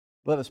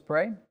Let us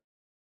pray.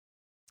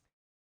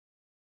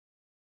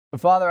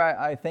 Father,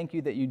 I thank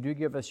you that you do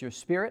give us your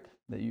Spirit,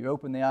 that you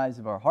open the eyes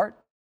of our heart,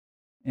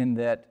 and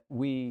that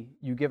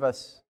you give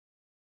us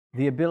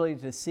the ability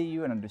to see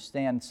you and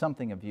understand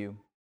something of you.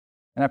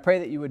 And I pray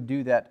that you would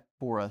do that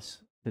for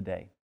us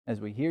today. As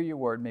we hear your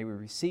word, may we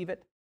receive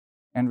it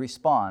and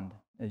respond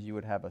as you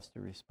would have us to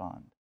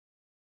respond.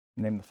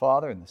 In the name of the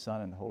Father, and the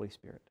Son, and the Holy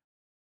Spirit.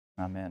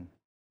 Amen.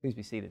 Please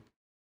be seated.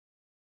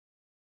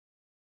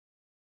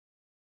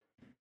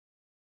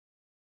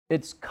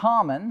 It's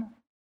common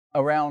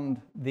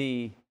around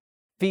the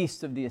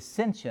Feast of the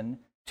Ascension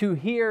to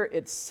hear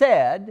it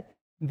said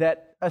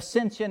that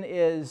Ascension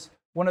is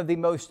one of the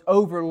most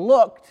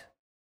overlooked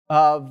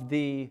of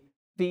the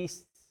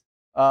feasts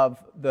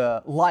of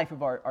the life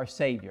of our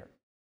Savior.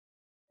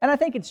 And I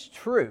think it's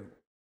true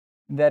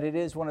that it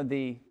is one of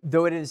the,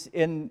 though it is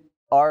in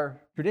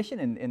our tradition,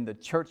 in the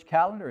church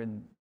calendar,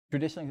 and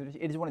traditionally,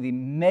 it is one of the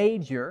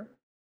major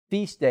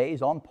feast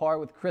days on par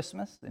with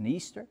Christmas and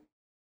Easter.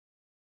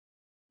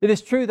 It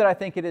is true that I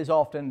think it is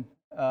often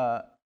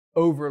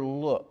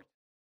overlooked.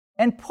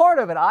 And part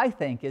of it, I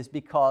think, is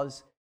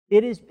because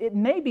it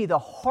may be the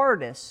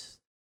hardest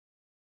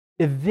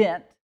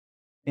event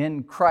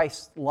in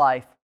Christ's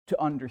life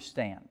to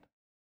understand.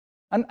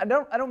 And I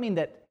don't mean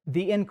that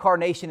the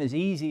incarnation is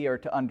easier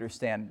to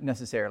understand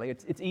necessarily.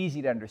 It's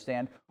easy to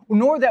understand,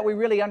 nor that we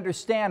really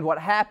understand what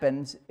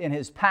happens in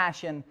His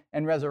passion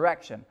and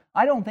resurrection.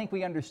 I don't think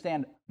we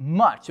understand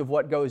much of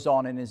what goes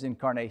on in His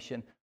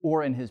incarnation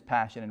or in His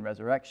passion and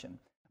resurrection.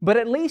 But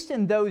at least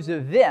in those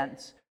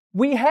events,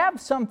 we have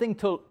something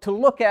to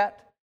look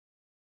at,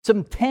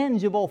 some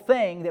tangible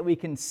thing that we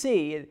can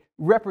see. It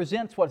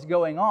represents what's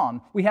going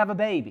on. We have a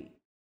baby.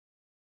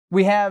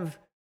 We have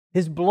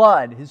His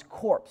blood, His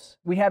corpse.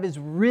 We have His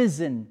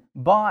risen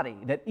body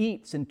that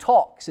eats and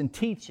talks and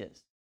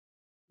teaches.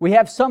 We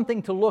have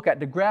something to look at,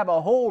 to grab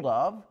a hold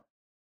of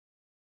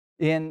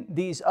in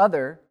these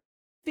other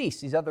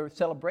feasts, these other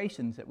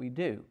celebrations that we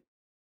do.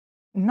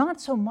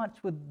 Not so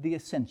much with the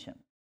Ascension.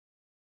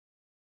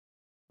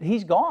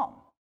 He's gone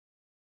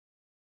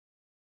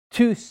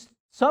to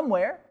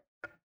somewhere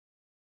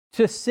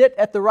to sit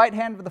at the right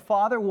hand of the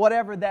Father,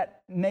 whatever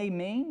that may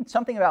mean.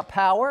 Something about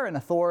power and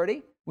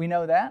authority, we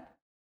know that.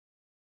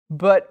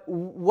 But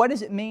what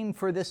does it mean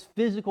for this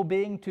physical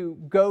being to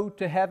go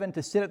to heaven,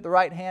 to sit at the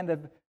right hand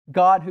of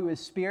God who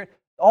is Spirit?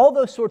 All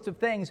those sorts of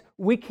things,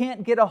 we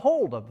can't get a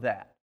hold of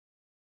that.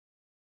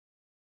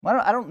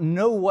 I don't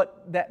know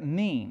what that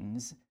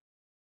means.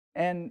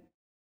 And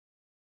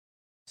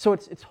so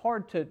it's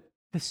hard to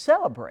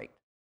celebrate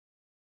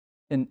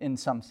in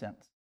some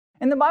sense.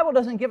 And the Bible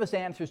doesn't give us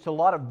answers to a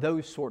lot of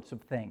those sorts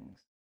of things.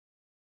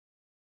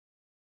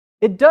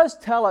 It does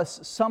tell us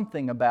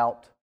something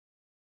about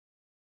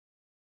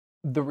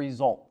the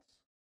results,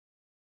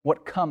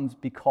 what comes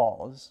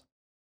because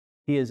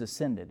He is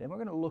ascended. And we're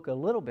going to look a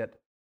little bit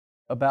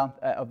of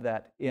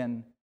that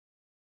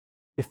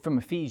from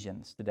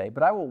Ephesians today.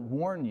 But I will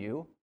warn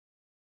you,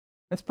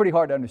 it's pretty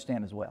hard to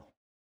understand as well.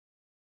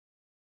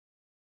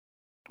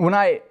 When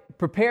I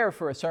prepare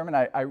for a sermon,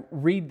 I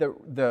read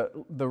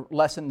the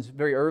lessons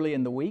very early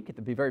in the week,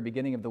 at the very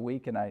beginning of the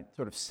week, and I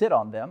sort of sit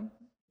on them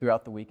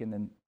throughout the week and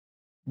then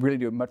really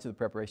do much of the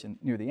preparation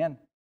near the end.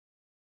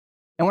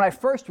 And when I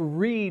first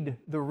read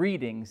the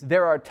readings,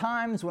 there are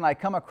times when I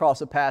come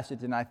across a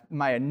passage and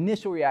my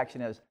initial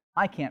reaction is,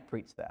 I can't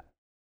preach that.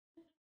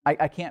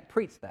 I can't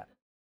preach that.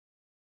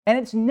 And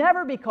it's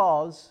never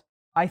because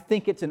I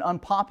think it's an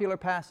unpopular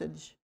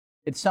passage,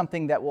 it's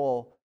something that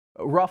will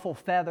ruffle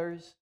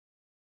feathers,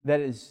 that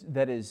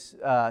is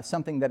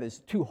something that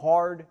is too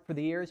hard for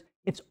the ears.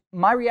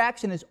 My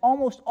reaction is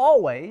almost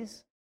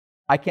always,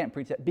 I can't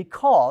preach that,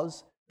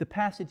 because the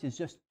passage is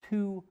just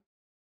too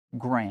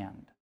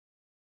grand,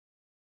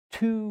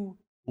 too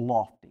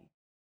lofty.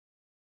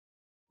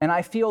 And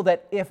I feel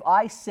that if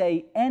I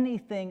say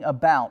anything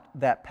about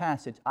that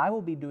passage, I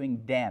will be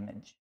doing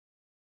damage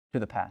to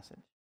the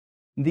passage.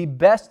 The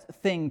best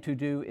thing to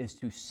do is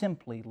to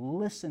simply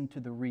listen to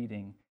the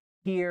reading,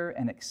 hear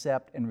and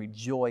accept and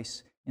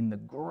rejoice in the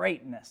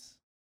greatness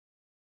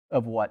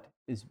of what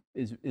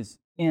is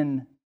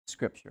in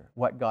Scripture,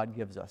 what God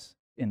gives us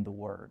in the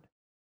Word.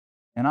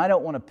 And I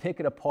don't want to pick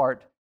it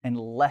apart and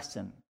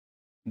lessen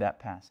that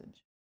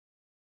passage.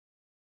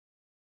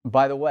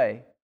 By the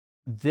way,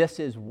 this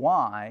is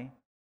why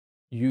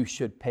you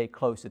should pay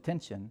close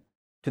attention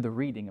to the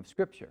reading of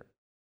Scripture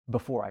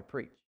before I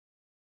preach.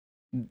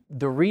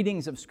 The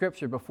readings of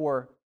Scripture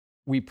before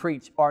we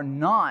preach are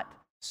not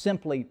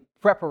simply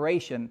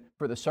preparation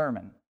for the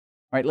sermon.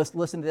 All right, let's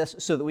listen to this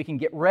so that we can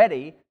get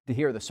ready to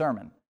hear the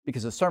sermon,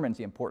 because the sermon's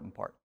the important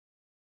part.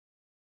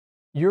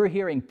 You're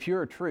hearing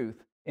pure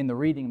truth in the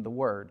reading of the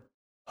Word.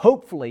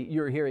 Hopefully,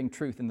 you're hearing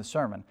truth in the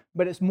sermon.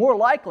 But it's more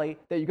likely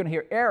that you're going to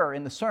hear error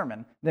in the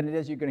sermon than it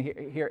is you're going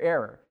to hear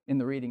error in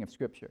the reading of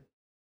Scripture.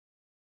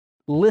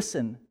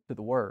 Listen to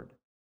the Word.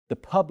 The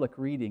public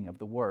reading of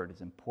the Word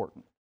is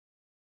important.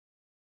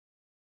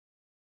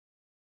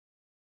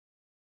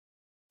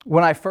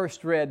 When I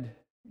first read,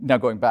 now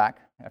going back,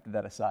 after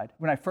that aside.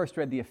 When I first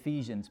read the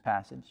Ephesians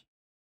passage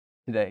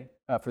today,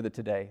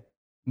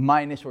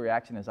 my initial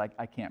reaction is, I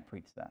can't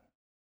preach that.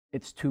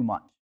 It's too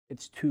much.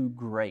 It's too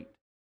great.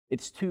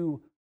 It's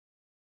too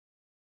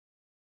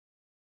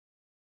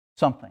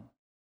something.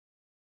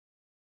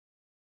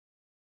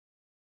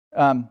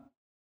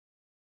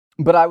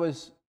 But I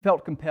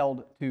felt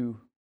compelled to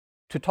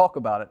talk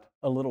about it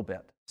a little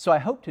bit. So I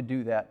hope to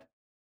do that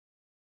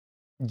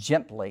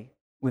gently,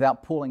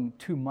 without pulling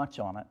too much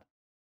on it,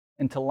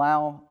 and to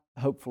allow,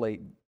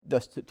 hopefully,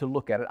 us to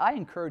look at it. I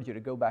encourage you to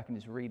go back and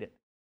just read it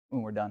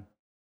when we're done,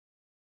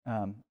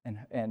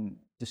 and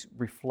just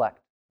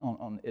reflect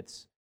on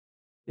its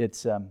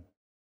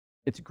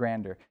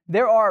grandeur.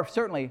 There are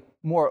certainly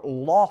more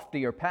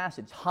loftier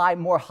passages,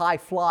 more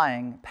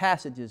high-flying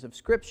passages of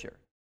Scripture.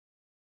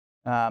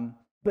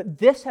 But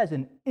this has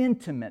an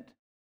intimate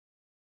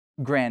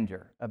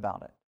grandeur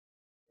about it.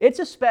 It's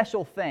a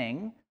special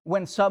thing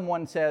when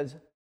someone says,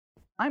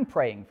 I'm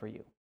praying for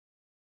you.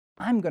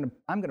 I'm going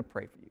to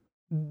pray for you.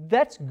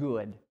 That's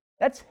good.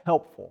 That's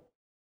helpful.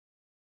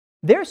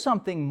 There's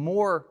something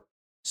more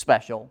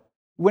special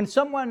when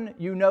someone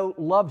you know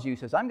loves you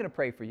says, I'm going to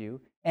pray for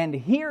you, and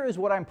here is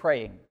what I'm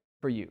praying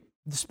for you.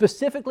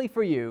 Specifically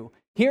for you,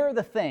 here are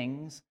the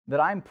things that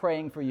I'm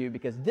praying for you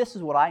because this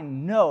is what I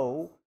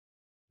know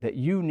that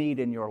you need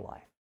in your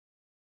life.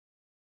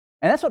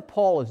 And that's what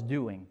Paul is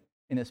doing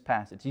in this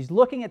passage. He's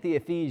looking at the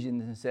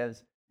Ephesians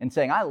and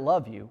saying, I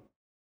love you,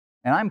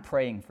 and I'm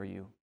praying for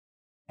you.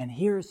 And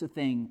here's the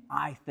thing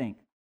I think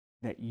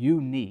that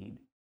you need,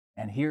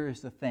 and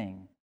here's the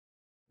thing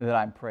that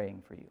I'm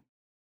praying for you.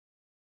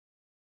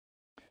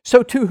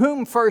 So to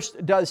whom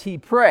first does he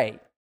pray?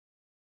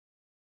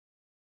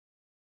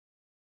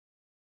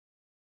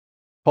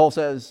 Paul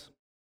says,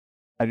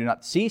 I do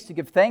not cease to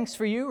give thanks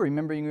for you,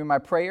 remembering you in my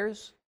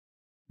prayers.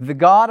 The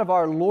God of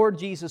our Lord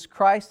Jesus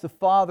Christ, the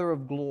Father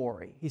of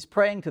glory. He's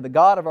praying to the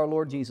God of our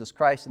Lord Jesus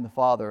Christ and the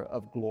Father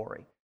of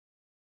glory.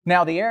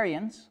 Now, the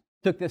Arians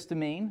took this to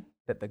mean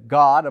that the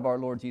God of our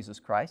Lord Jesus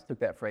Christ took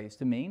that phrase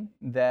to mean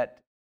that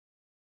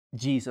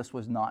Jesus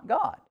was not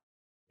God.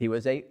 He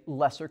was a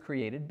lesser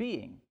created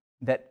being.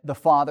 That the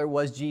Father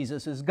was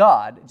Jesus'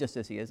 God, just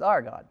as He is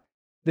our God.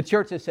 The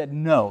church has said,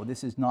 no,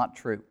 this is not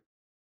true.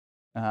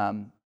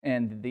 And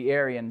the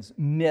Arians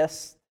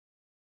missed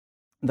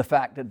the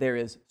fact that there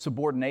is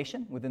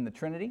subordination within the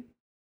Trinity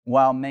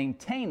while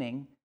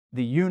maintaining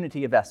the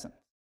unity of essence.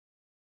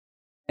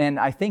 And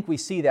I think we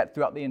see that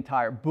throughout the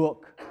entire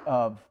book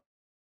of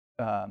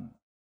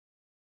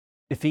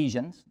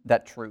Ephesians,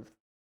 that truth.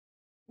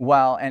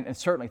 And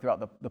certainly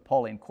throughout the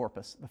Pauline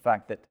corpus, the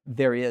fact that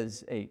there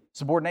is a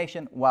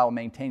subordination while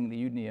maintaining the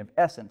unity of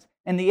essence.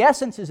 And the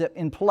essence is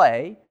in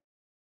play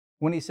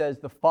when he says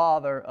the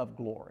Father of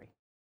glory.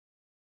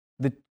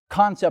 The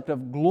concept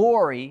of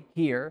glory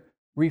here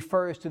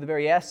refers to the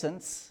very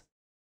essence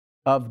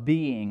of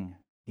being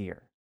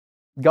here.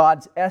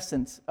 God's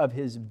essence of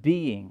His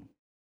being.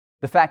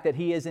 The fact that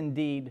He is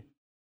indeed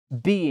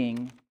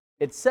being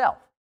itself.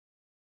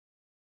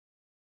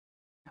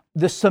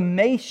 The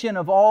summation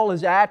of all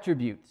His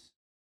attributes.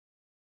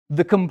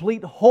 The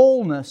complete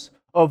wholeness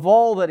of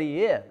all that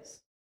He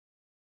is.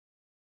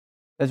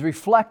 As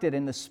reflected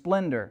in the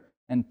splendor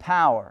and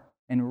power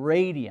and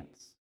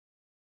radiance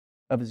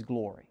of His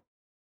glory.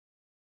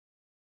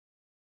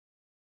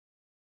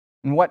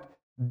 And what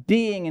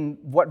being and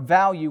what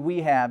value we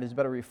have is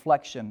but a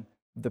reflection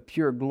of the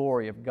pure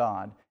glory of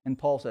God. And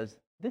Paul says,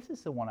 this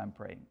is the one I'm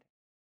praying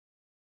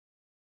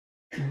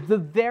to. The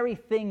very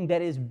thing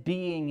that is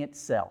being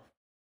itself.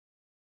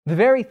 The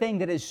very thing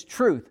that is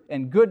truth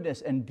and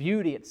goodness and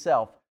beauty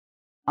itself.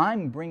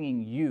 I'm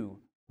bringing you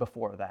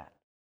before that.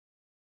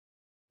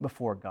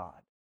 Before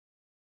God.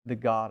 The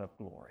God of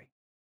glory.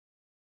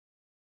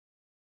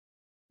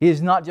 He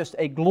is not just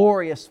a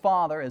glorious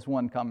Father, as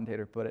one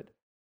commentator put it,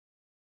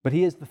 but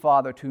He is the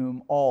Father to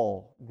whom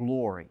all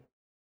glory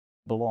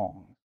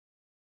belongs.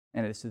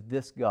 And it's to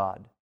this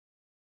God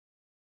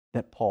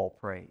that Paul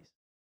prays.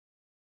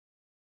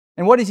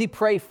 And what does he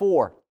pray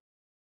for?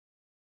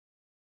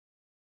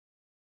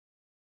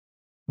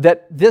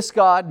 That this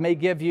God may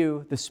give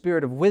you the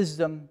spirit of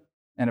wisdom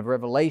and of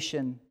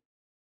revelation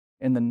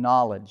in the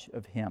knowledge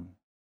of Him.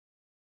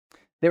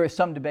 There is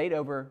some debate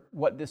over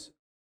what this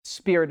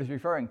Spirit is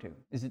referring to.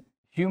 Is it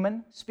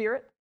human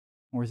spirit?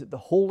 Or is it the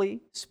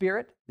Holy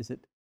Spirit? Is it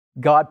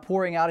God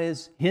pouring out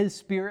His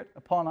Spirit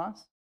upon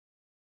us?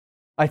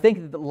 I think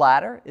that the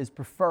latter is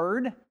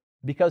preferred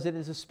because it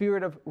is a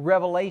spirit of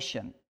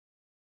revelation,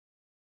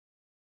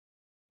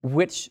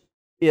 which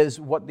is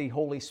what the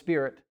Holy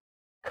Spirit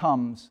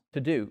comes to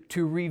do,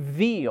 to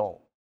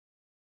reveal.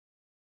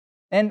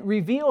 And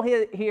reveal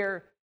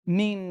here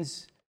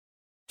means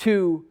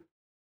to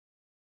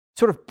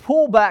sort of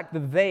pull back the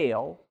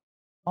veil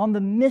on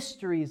the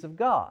mysteries of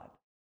God.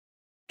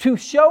 To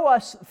show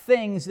us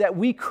things that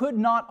we could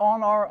not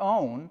on our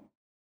own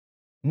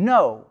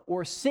know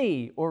or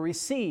see or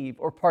receive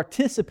or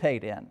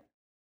participate in.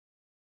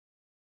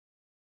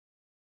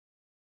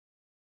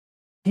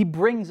 He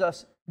brings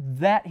us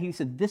that he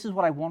said, this is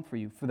what I want for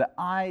you, for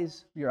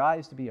your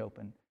eyes to be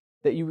open,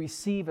 that you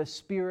receive a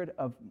spirit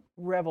of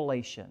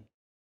revelation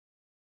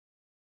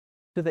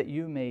so that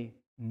you may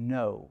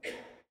know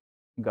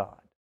God.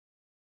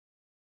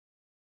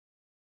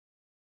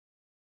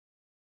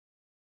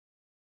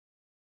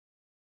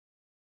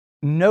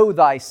 Know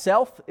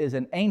thyself is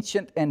an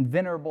ancient and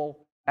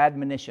venerable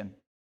admonition.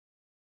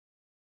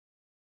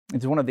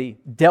 It's one of the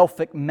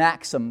Delphic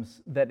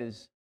maxims that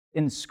is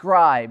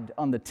inscribed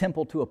on the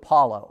temple to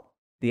Apollo,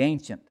 the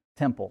ancient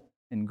temple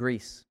in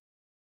Greece.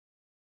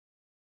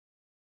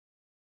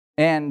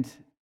 And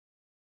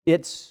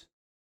its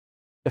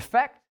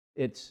effect,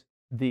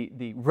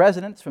 the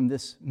resonance from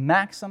this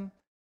maxim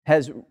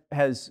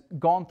has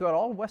gone throughout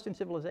all of Western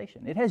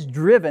civilization. It has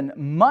driven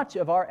much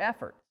of our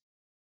effort,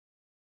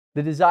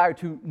 the desire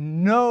to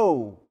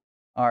know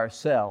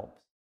ourselves.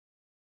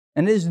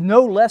 And it is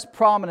no less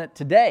prominent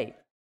today,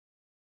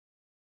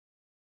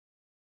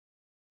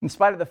 in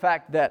spite of the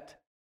fact that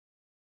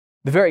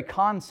the very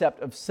concept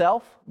of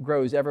self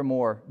grows ever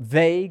more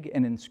vague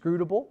and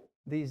inscrutable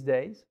these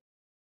days.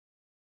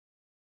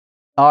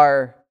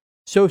 Our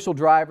social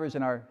drivers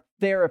and our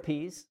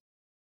therapies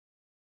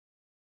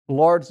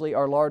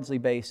are largely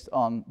based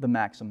on the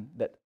maxim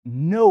that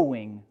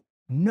know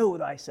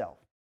thyself,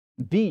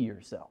 be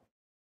yourself.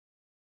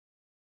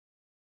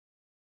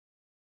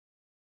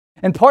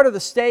 And part of the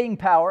staying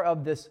power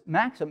of this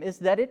maxim is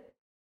that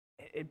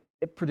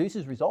it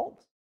produces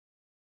results.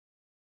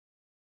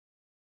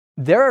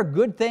 There are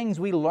good things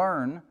we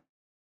learn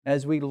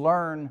as we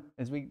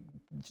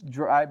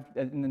drive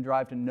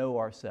to know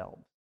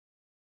ourselves.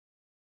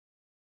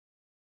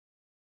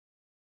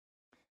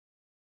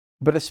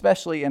 But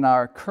especially in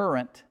our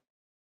current,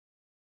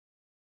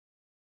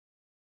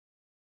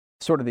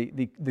 sort of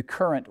the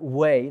current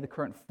way, the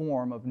current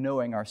form of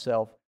knowing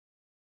ourselves,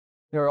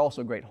 there are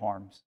also great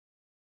harms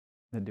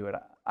that do it.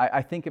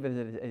 I think of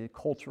it as a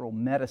cultural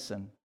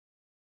medicine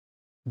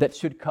that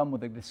should come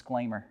with a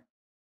disclaimer,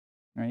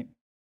 right?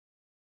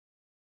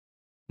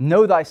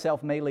 Know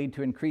thyself may lead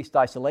to increased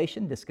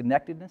isolation,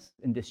 disconnectedness,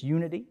 and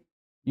disunity.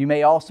 You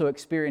may also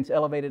experience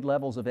elevated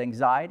levels of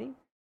anxiety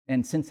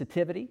and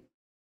sensitivity.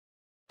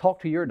 Talk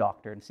to your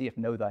doctor and see if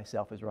know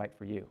thyself is right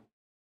for you.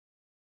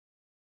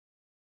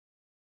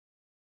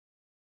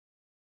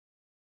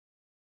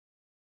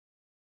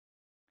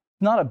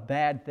 It's not a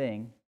bad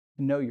thing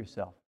to know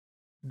yourself.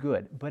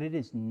 Good. But it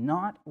is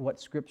not what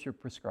Scripture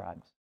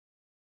prescribes.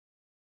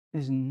 It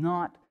is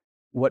not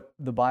what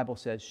the Bible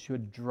says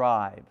should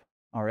drive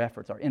our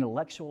efforts, our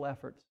intellectual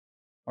efforts,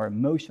 our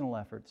emotional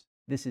efforts.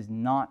 This is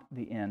not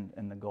the end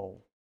and the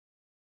goal.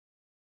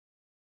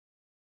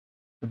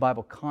 The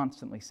Bible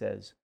constantly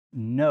says,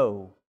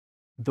 know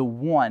the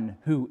one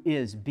who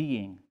is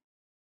being.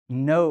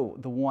 Know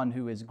the one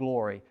who is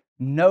glory.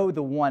 Know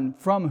the one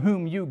from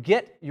whom you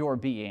get your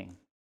being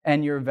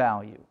and your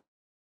value.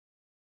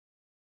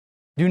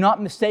 Do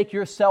not mistake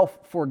yourself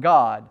for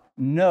God.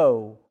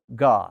 Know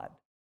God.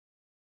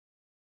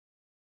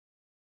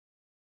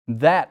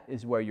 That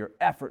is where your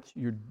efforts,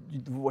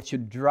 what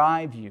should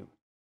drive you.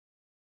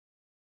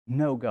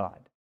 Know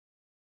God.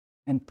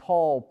 And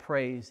Paul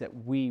prays that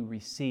we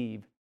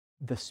receive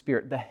the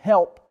Spirit, the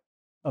help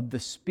of the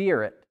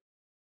Spirit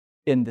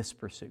in this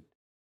pursuit.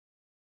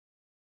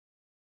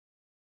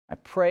 I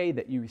pray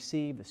that you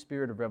receive the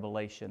Spirit of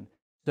revelation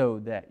so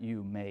that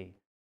you may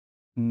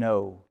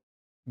know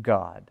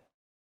God.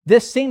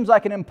 This seems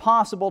like an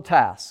impossible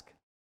task.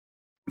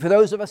 For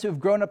those of us who have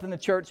grown up in the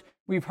church,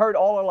 we've heard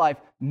all our life,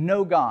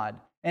 know God.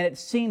 And it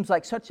seems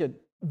like such a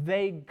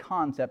vague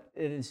concept,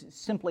 it is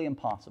simply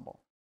impossible.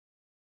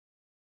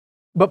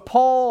 But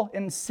Paul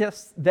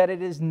insists that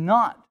it is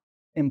not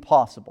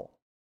impossible.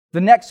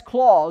 The next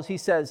clause, he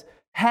says,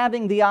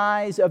 having the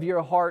eyes of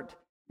your heart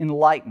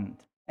enlightened.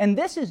 And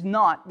this is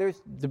not,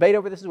 there's debate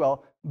over this as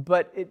well,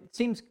 but it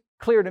seems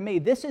clear to me,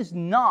 this is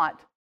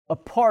not a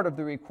part of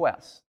the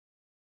request.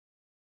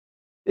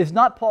 It's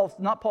not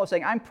Paul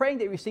saying, I'm praying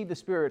that you receive the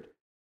Spirit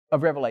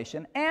of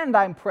revelation, and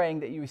I'm praying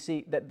that you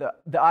receive that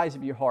the eyes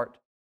of your heart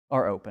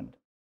are opened.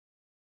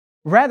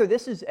 Rather,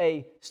 this is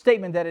a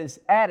statement that is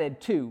added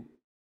to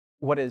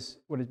what has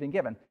been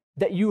given.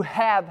 That you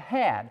have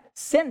had,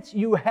 since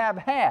you have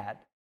had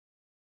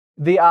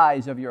the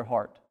eyes of your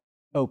heart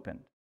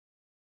opened.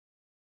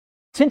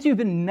 Since you've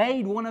been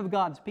made one of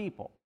God's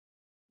people,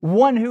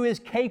 one who is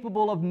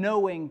capable of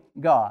knowing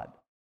God,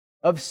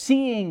 of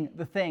seeing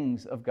the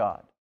things of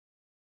God.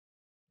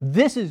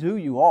 This is who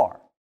you are.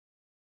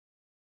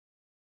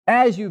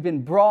 As you've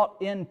been brought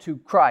into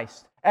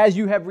Christ, as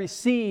you have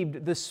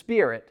received the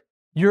Spirit,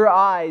 the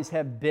eyes of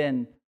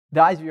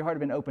your heart have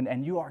been opened,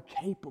 and you are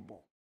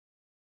capable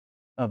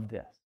of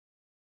this.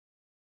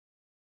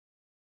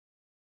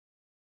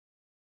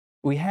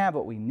 We have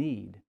what we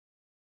need.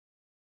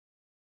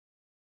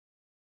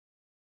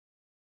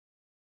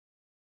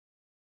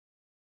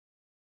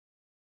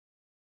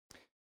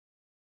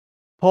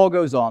 Paul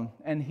goes on,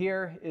 and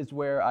here is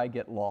where I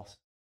get lost.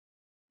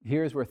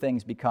 Here's where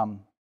things become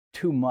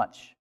too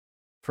much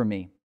for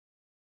me.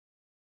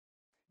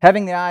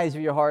 Having the eyes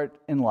of your heart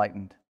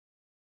enlightened.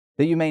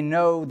 that you may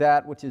know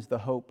that which is the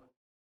hope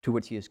to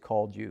which He has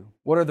called you.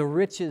 What are the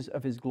riches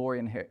of His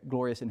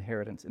glorious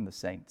inheritance in the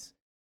saints?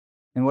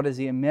 And what is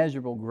the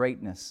immeasurable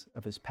greatness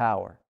of His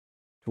power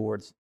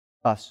towards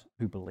us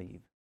who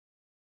believe?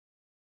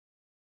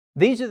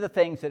 These are the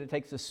things that it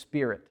takes the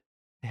Spirit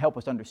to help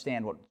us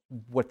understand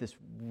what this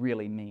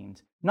really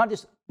means. Not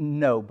just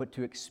know, but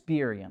to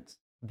experience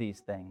these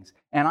things.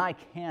 And I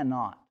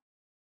cannot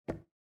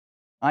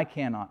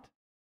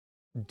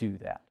do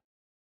that.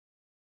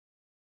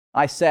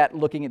 I sat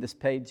looking at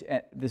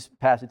this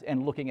passage,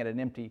 and looking at an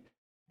empty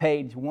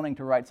page, wanting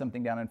to write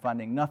something down and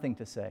finding nothing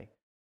to say.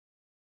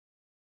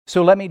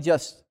 So let me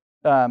just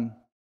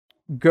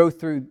go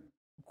through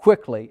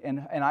quickly,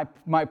 and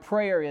my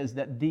prayer is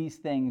that these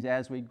things,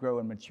 as we grow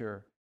and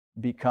mature,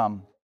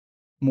 become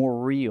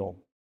more real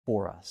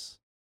for us.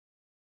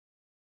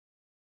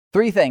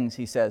 3 things,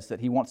 he says, that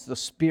he wants the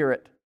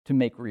Spirit to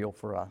make real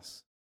for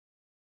us.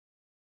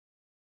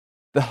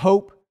 The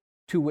hope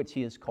to which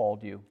He has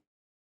called you.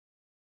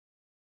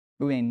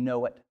 We may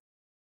know it.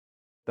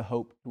 The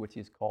hope to which He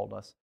has called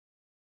us.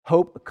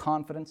 Hope,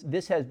 confidence.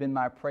 This has been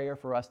my prayer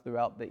for us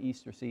throughout the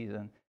Easter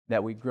season,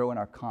 that we grow in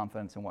our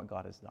confidence in what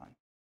God has done.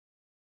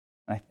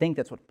 And I think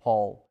that's what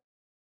Paul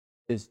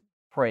is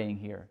praying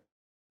here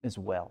as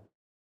well.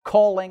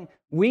 Calling.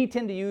 We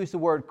tend to use the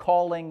word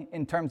calling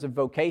in terms of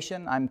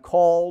vocation. I'm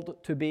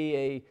called to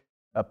be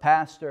a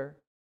pastor.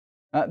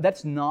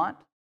 That's not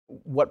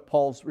what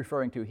Paul's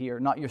referring to here,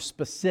 not your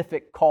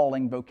specific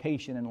calling,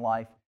 vocation in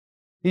life.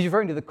 He's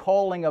referring to the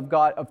calling of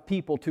God, of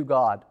people to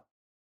God.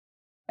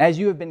 As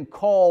you have been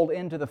called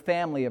into the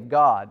family of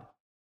God,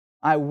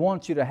 I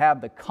want you to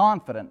have the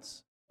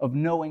confidence of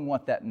knowing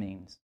what that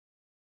means.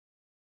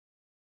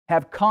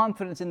 Have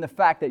confidence in the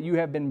fact that you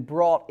have been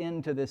brought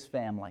into this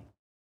family,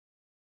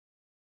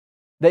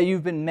 that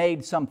you've been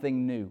made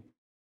something new.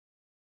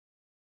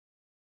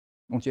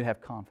 I want you to have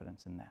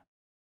confidence in that.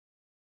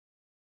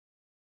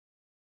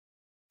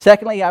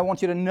 Secondly, I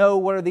want you to know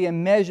what are the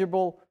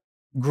immeasurable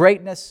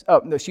greatness.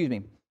 What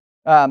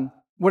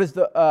is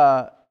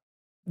the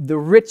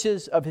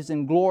riches of His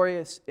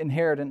inglorious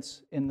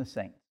inheritance in the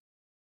saints?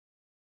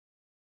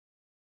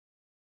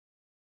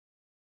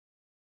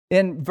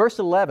 In verse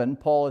 11,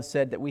 Paul has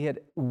said that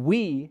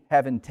we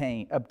have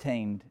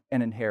obtained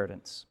an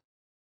inheritance.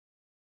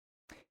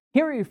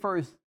 Here he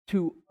refers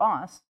to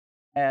us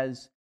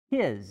as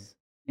His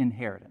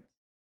inheritance.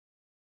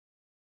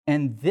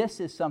 And this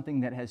is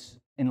something that has,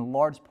 in a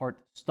large part,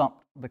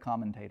 stumped the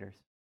commentators.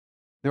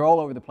 They're all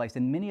over the place,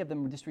 and many of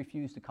them just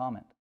refuse to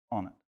comment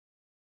on it.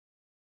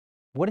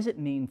 What does it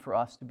mean for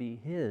us to be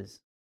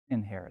His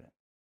inheritance?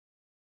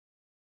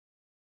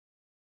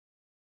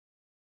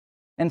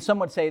 And some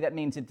would say that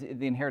means it's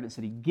the inheritance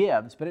that He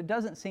gives, but it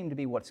doesn't seem to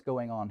be what's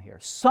going on here.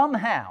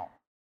 Somehow,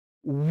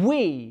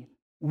 we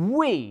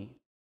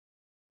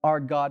are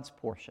God's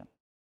portion.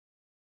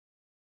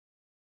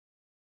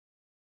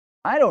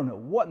 I don't know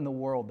what in the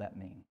world that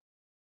means.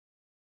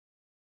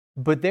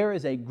 But there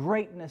is a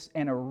greatness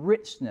and a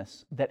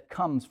richness that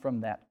comes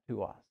from that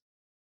to us.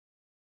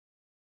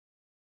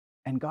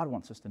 And God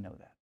wants us to know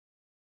that.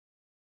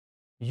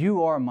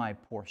 You are my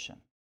portion.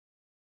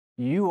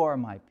 You are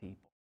my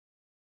people.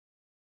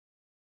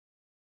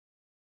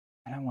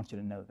 And I want you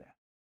to know that.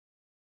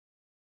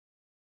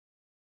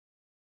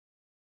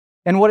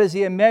 And what is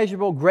the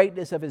immeasurable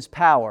greatness of His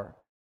power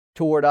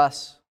toward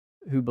us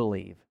who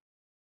believe?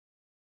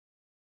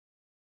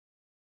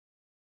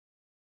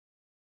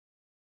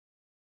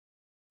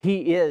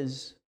 He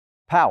is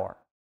power.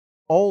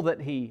 All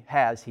that He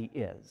has, He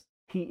is.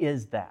 He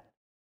is that.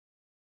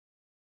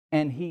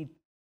 And He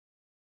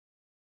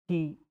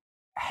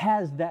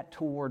has that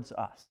towards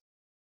us.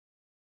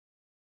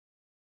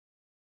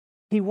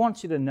 He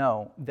wants you to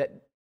know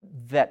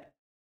that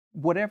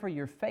whatever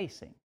you're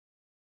facing,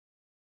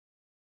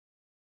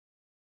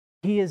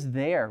 He is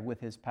there with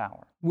His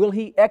power. Will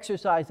He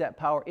exercise that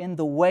power in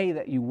the way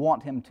that you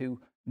want Him to?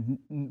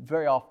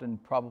 Very often,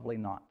 probably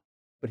not.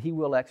 But He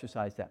will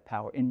exercise that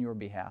power in your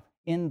behalf,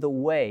 in the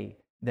way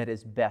that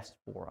is best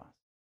for us.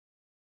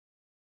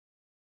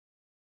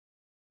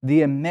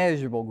 The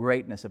immeasurable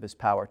greatness of His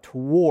power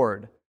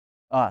toward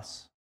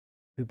us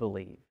who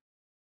believe.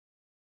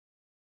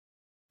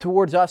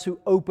 Towards us who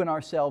open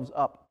ourselves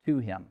up to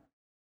Him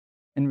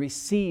and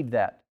receive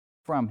that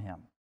from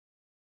Him.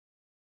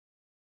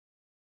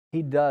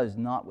 He does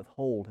not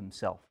withhold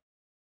Himself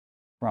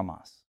from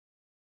us.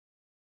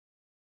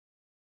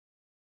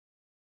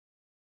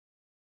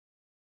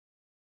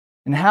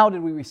 And how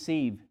did we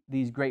receive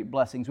these great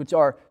blessings, which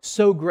are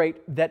so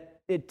great that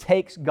it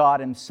takes God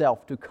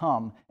Himself to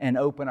come and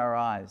open our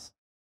eyes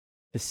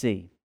to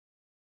see?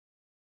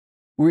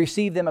 We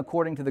receive them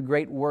according to the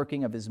great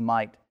working of His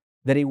might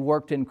that He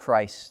worked in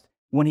Christ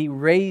when He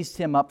raised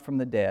Him up from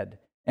the dead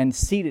and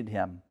seated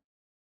Him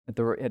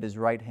at His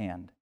right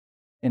hand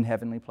in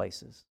heavenly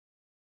places,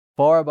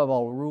 far above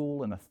all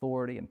rule and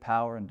authority and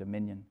power and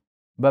dominion,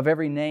 above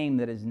every name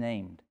that is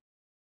named,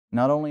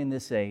 not only in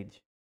this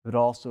age, but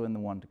also in the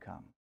one to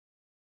come.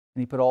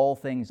 And He put all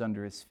things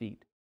under His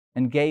feet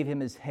and gave Him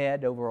His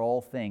head over all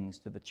things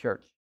to the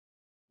church,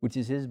 which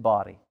is His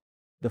body,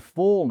 the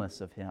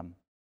fullness of Him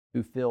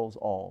who fills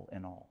all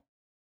in all.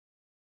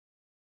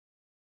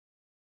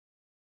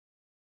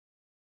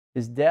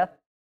 His death,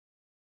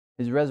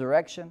 His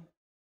resurrection,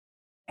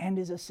 and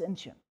His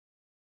ascension.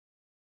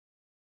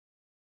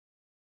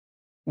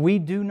 We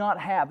do not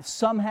have,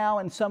 somehow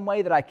in some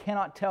way that I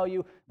cannot tell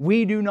you,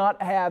 we do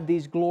not have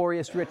these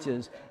glorious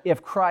riches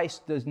if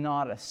Christ does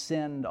not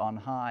ascend on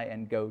high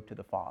and go to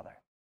the Father.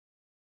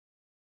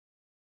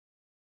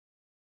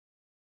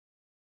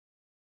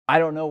 I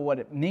don't know what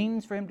it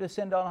means for Him to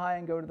ascend on high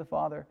and go to the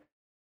Father,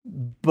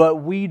 but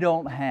we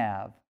don't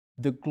have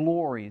the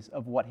glories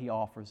of what He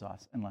offers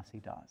us unless He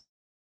does.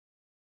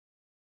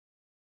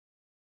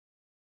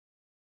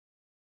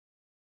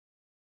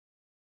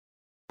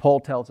 Paul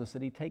tells us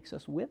that He takes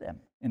us with Him,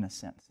 in a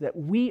sense, that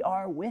we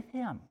are with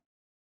Him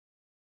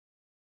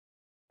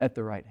at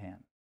the right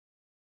hand.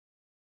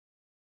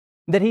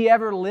 That He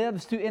ever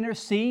lives to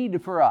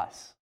intercede for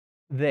us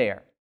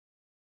there.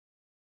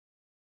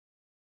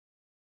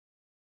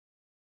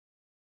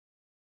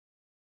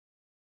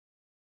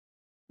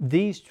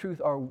 These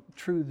truths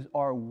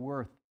are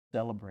worth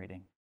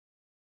celebrating,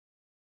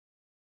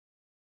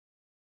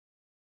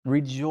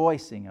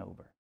 rejoicing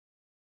over,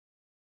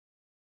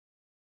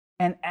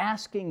 and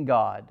asking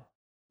God,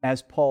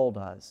 as Paul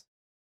does,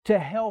 to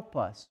help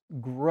us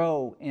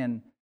grow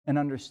in an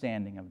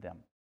understanding of them,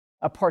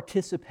 a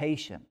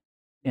participation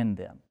in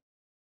them.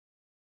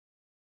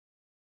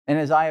 And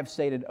as I have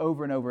stated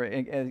over and over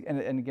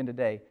and again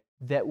today,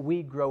 that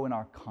we grow in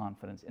our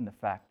confidence in the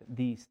fact that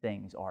these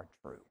things are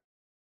true.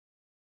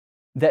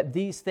 That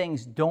these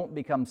things don't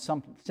become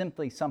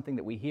simply something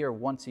that we hear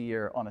once a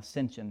year on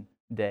Ascension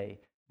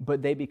Day,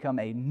 but they become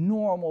a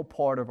normal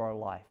part of our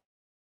life.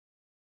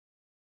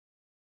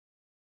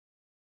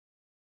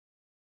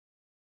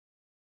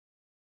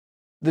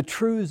 The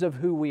truths of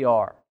who we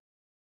are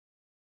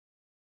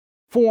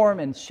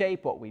form and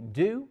shape what we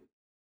do,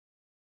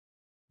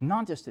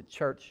 not just at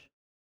church,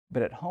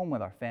 but at home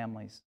with our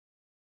families,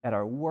 at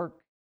our work,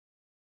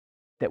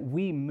 that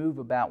we move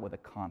about with a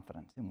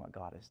confidence in what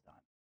God has done.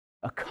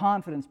 A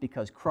confidence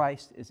because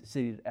Christ is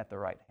seated at the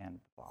right hand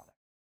of the Father.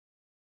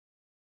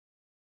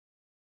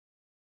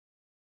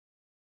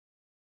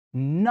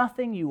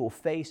 Nothing you will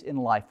face in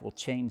life will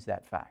change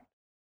that fact.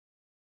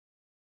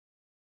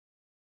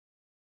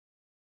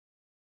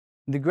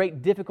 The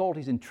great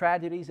difficulties and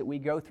tragedies that we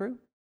go through,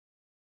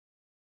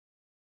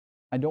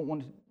 I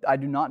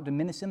do not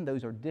diminish them.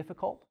 Those are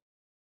difficult.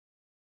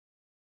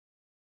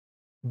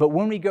 But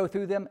when we go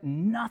through them,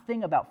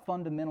 nothing about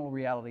fundamental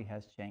reality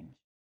has changed.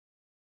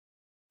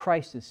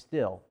 Christ is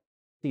still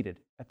seated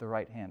at the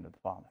right hand of the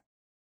Father.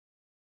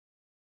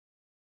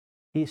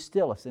 He is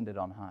still ascended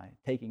on high,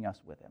 taking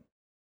us with Him.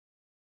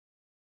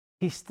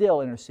 He still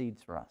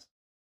intercedes for us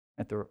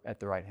at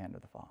the right hand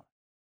of the Father.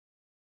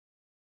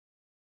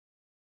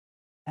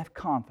 Have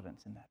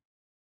confidence in that.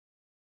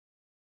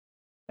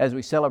 As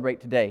we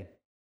celebrate today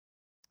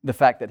the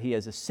fact that He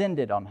has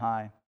ascended on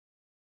high,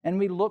 and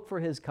we look for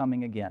His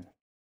coming again.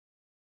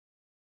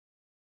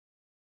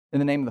 In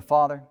the name of the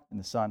Father, and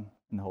the Son,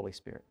 and the Holy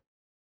Spirit.